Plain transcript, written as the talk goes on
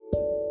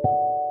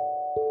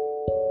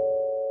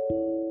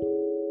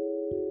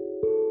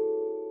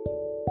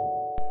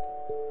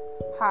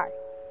Hi,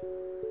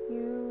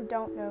 you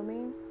don't know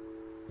me,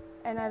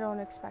 and I don't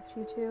expect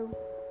you to,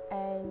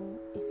 and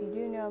if you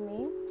do know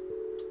me,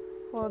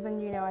 well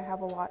then you know I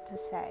have a lot to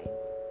say,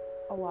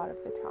 a lot of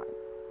the time.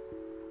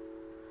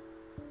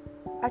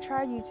 I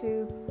tried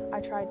YouTube,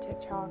 I tried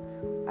TikTok,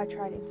 I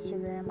tried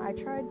Instagram, I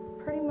tried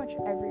pretty much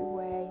every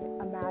way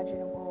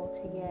imaginable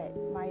to get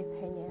my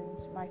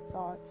opinions, my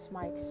thoughts,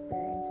 my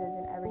experiences,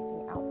 and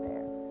everything out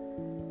there.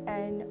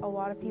 And a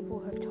lot of people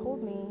have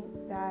told me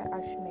that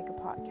I should make a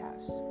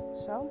podcast.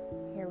 So,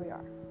 here we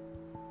are.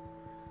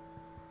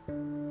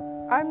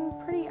 I'm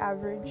pretty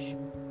average.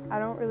 I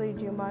don't really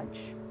do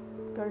much.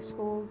 Go to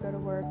school, go to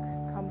work,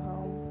 come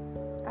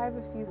home. I have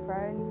a few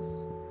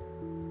friends.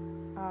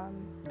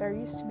 There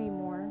used to be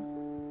more,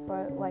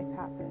 but life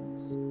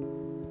happens.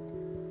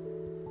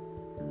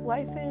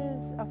 Life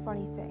is a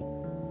funny thing.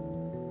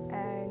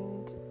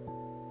 And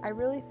I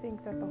really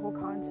think that the whole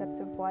concept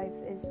of life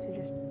is to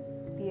just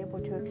be able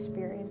to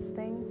experience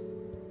things,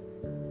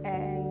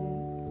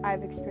 and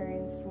I've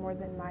experienced more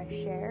than my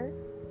share,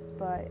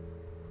 but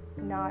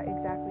not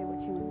exactly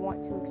what you would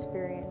want to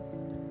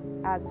experience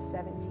as a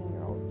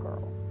 17-year-old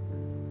girl.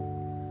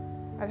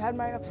 I've had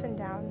my ups and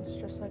downs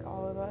just like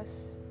all of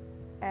us,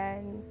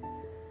 and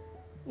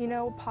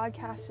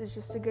podcast is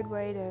just a good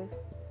way to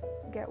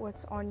get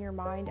what's on your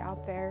mind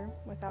out there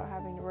without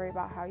having to worry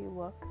about how you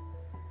look,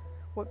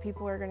 what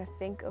people are going to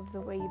think of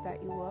the way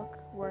that you look,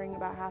 worrying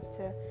about having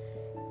to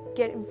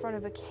get in front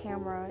of a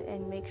camera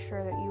and make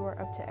sure that you are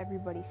up to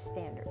everybody's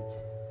standards.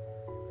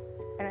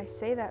 And I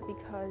say that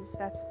because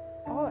that's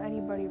all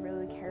anybody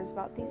really cares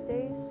about these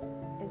days,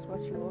 is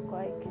what you look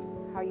like,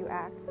 how you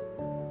act,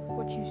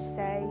 what you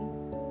say,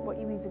 what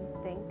you even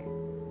think.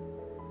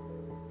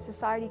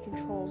 Society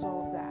controls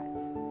all of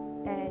that.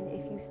 And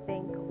if you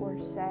think or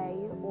say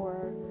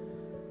or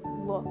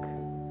look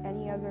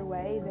any other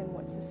way than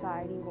what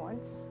society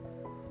wants,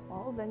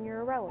 well, then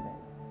you're irrelevant.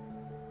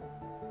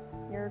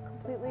 You're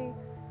completely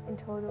and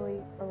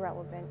totally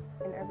irrelevant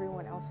in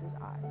everyone else's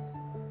eyes.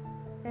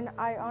 And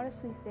I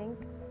honestly think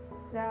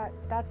that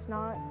that's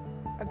not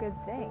a good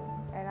thing,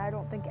 and I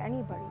don't think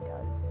anybody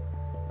does.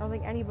 I don't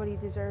think anybody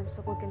deserves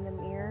to look in the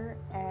mirror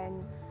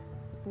and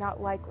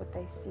not like what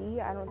they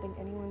see. I don't think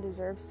anyone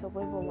deserves to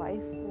live a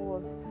life full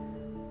of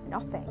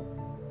nothing.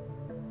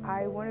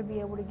 I want to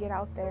be able to get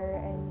out there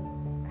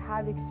and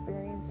have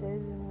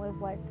experiences and live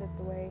life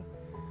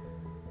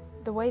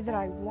the way that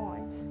I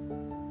want.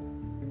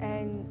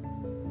 And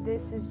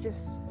this is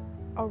just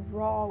a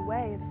raw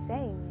way of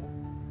saying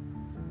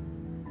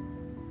it.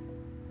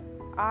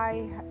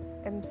 I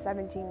am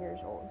 17 years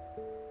old.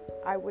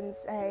 I wouldn't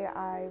say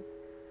I've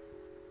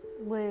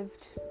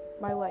lived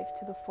my life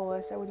to the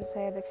fullest. I wouldn't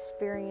say I've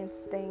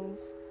experienced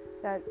things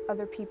that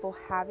other people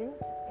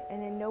haven't,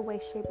 and in no way,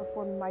 shape, or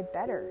form am I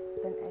better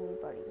than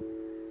anybody.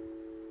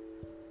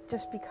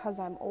 Just because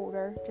I'm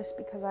older, just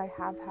because I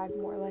have had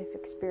more life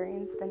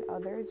experience than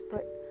others,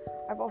 but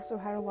I've also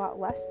had a lot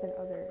less than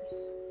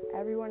others.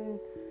 Everyone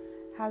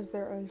has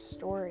their own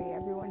story.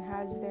 Everyone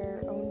has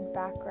their own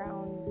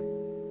background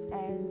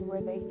and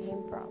where they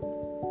came from.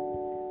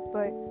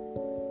 But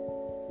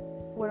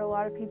what a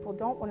lot of people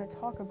don't want to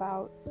talk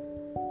about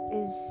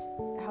is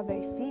how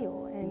they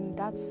feel, and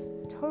that's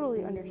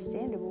totally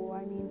understandable.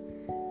 I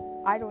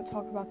mean, I don't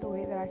talk about the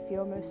way that I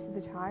feel most of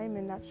the time,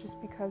 and that's just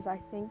because I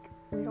think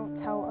we don't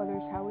tell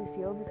others how we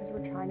feel because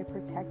we're trying to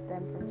protect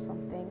them from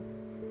something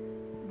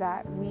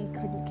that we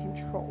couldn't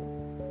control.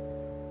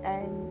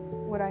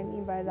 And what I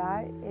mean by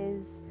that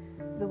is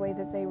the way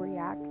that they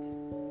react,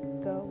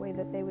 the way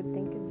that they would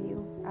think of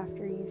you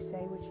after you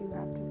say what you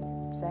have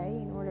to say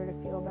in order to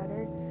feel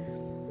better.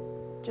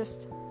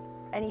 Just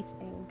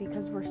anything,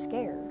 because we're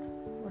scared.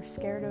 We're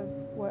scared of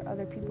what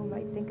other people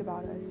might think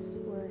about us.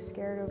 We're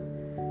scared of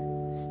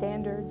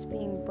standards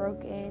being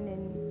broken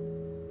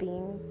and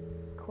being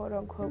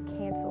quote-unquote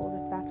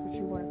canceled, if that's what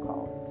you want to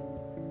call it.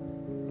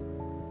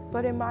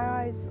 But in my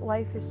eyes,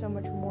 life is so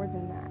much more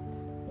than that.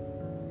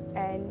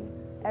 And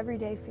every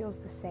day feels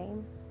the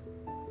same.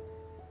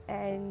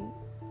 And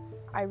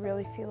I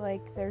really feel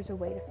like there's a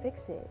way to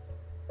fix it.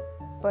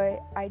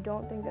 But I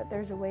don't think that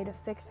there's a way to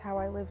fix how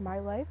I live my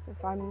life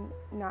if I'm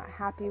not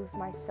happy with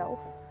myself.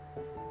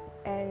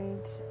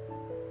 And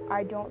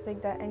I don't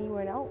think that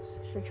anyone else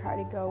should try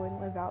to go and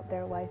live out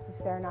their life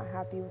if they're not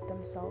happy with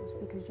themselves,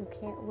 because you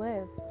can't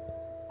live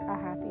a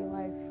happy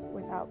life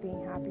without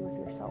being happy with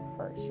yourself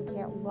first. You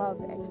can't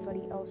love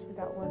anybody else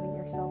without loving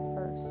yourself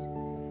first.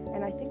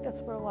 And I think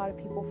that's where a lot of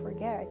people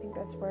forget. I think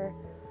that's where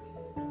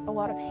a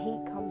lot of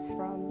hate comes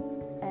from.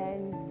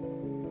 And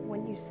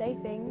when you say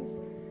things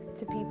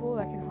to people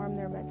that can harm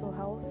their mental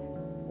health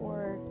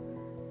or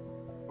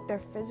their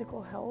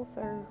physical health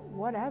or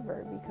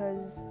whatever,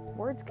 because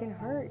words can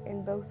hurt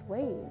in both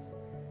ways.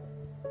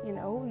 You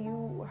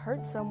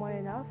hurt someone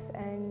enough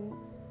and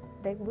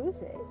they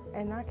lose it,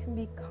 and that can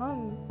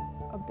become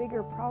a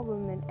bigger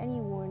problem than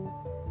anyone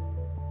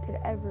could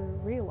ever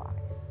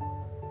realize.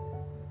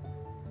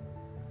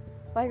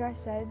 Like I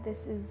said,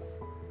 it's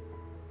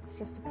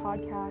just a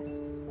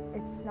podcast.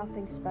 It's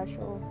nothing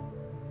special.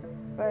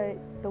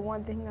 But the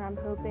one thing that I'm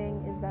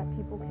hoping is that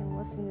people can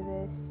listen to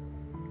this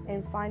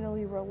and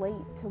finally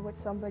relate to what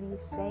somebody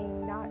is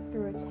saying, not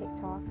through a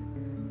TikTok,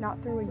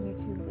 not through a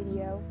YouTube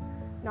video,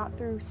 not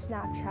through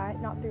Snapchat,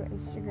 not through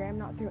Instagram,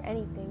 not through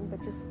anything, but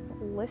just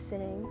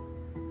listening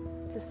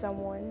to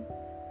someone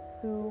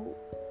who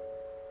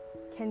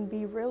can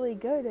be really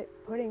good at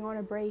putting on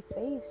a brave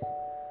face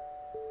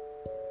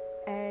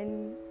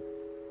and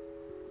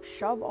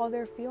shove all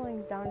their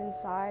feelings down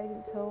inside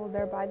until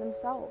they're by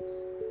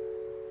themselves.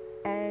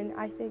 And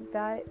I think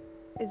that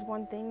is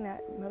one thing that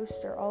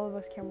most or all of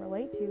us can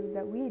relate to, is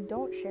that we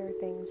don't share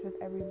things with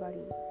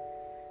everybody.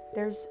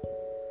 There's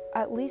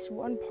at least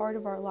one part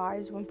of our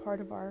lives, one part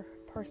of our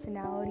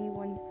personality,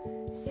 one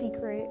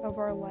secret of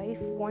our life,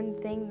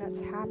 one thing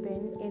that's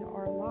happened in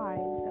our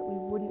lives that we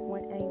wouldn't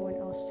want anyone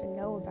else to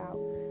know about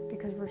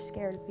because we're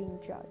scared of being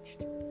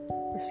judged.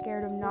 We're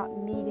scared of not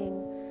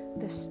meeting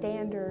the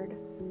standard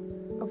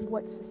of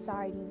what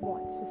society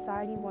wants.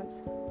 Society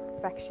wants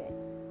perfection.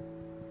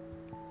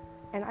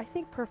 And I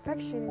think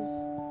perfection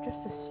is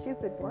just a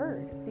stupid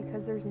word,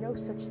 because there's no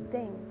such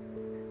thing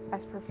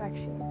as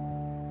perfection.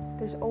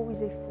 There's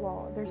always a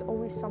flaw. There's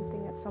always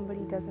something that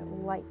somebody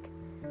doesn't like.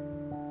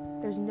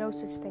 There's no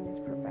such thing as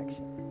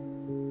perfection.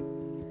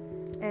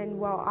 And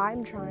while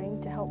I'm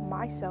trying to help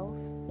myself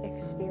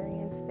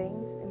experience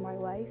things in my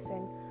life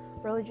and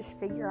really just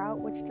figure out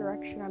which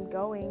direction I'm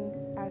going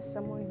as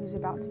someone who's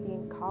about to be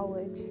in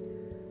college,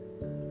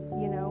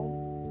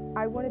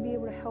 I want to be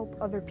able to help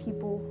other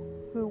people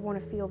who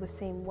want to feel the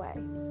same way.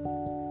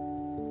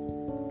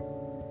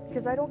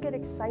 Because I don't get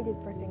excited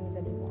for things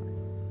anymore.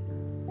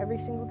 Every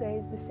single day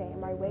is the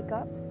same. I wake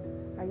up,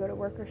 I go to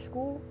work or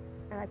school,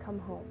 and I come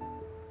home.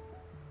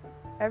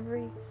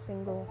 Every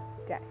single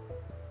day.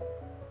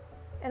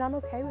 And I'm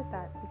okay with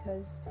that,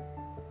 because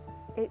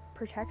it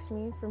protects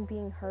me from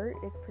being hurt.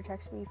 It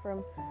protects me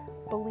from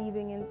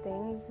believing in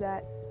things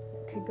that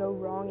could go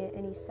wrong at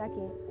any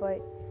second.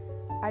 But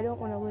I don't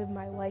want to live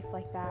my life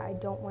like that. I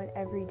don't want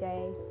every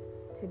day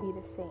to be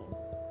the same.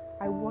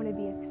 I want to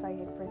be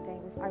excited for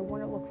things. I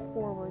want to look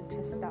forward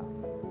to stuff.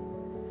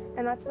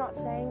 And that's not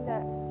saying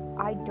that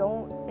I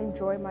don't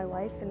enjoy my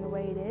life in the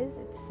way it is.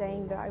 It's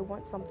saying that I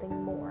want something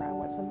more. I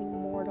want something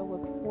more to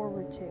look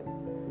forward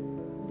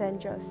to than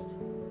just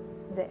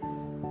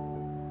this.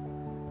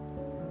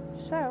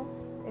 So,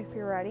 if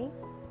you're ready,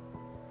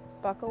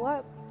 buckle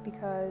up,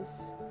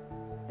 because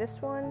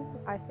this one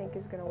I think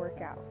is going to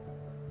work out.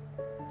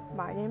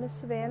 My name is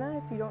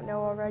Savannah, if you don't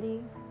know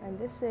already, and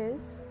this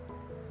is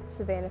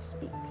Savannah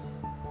Speaks.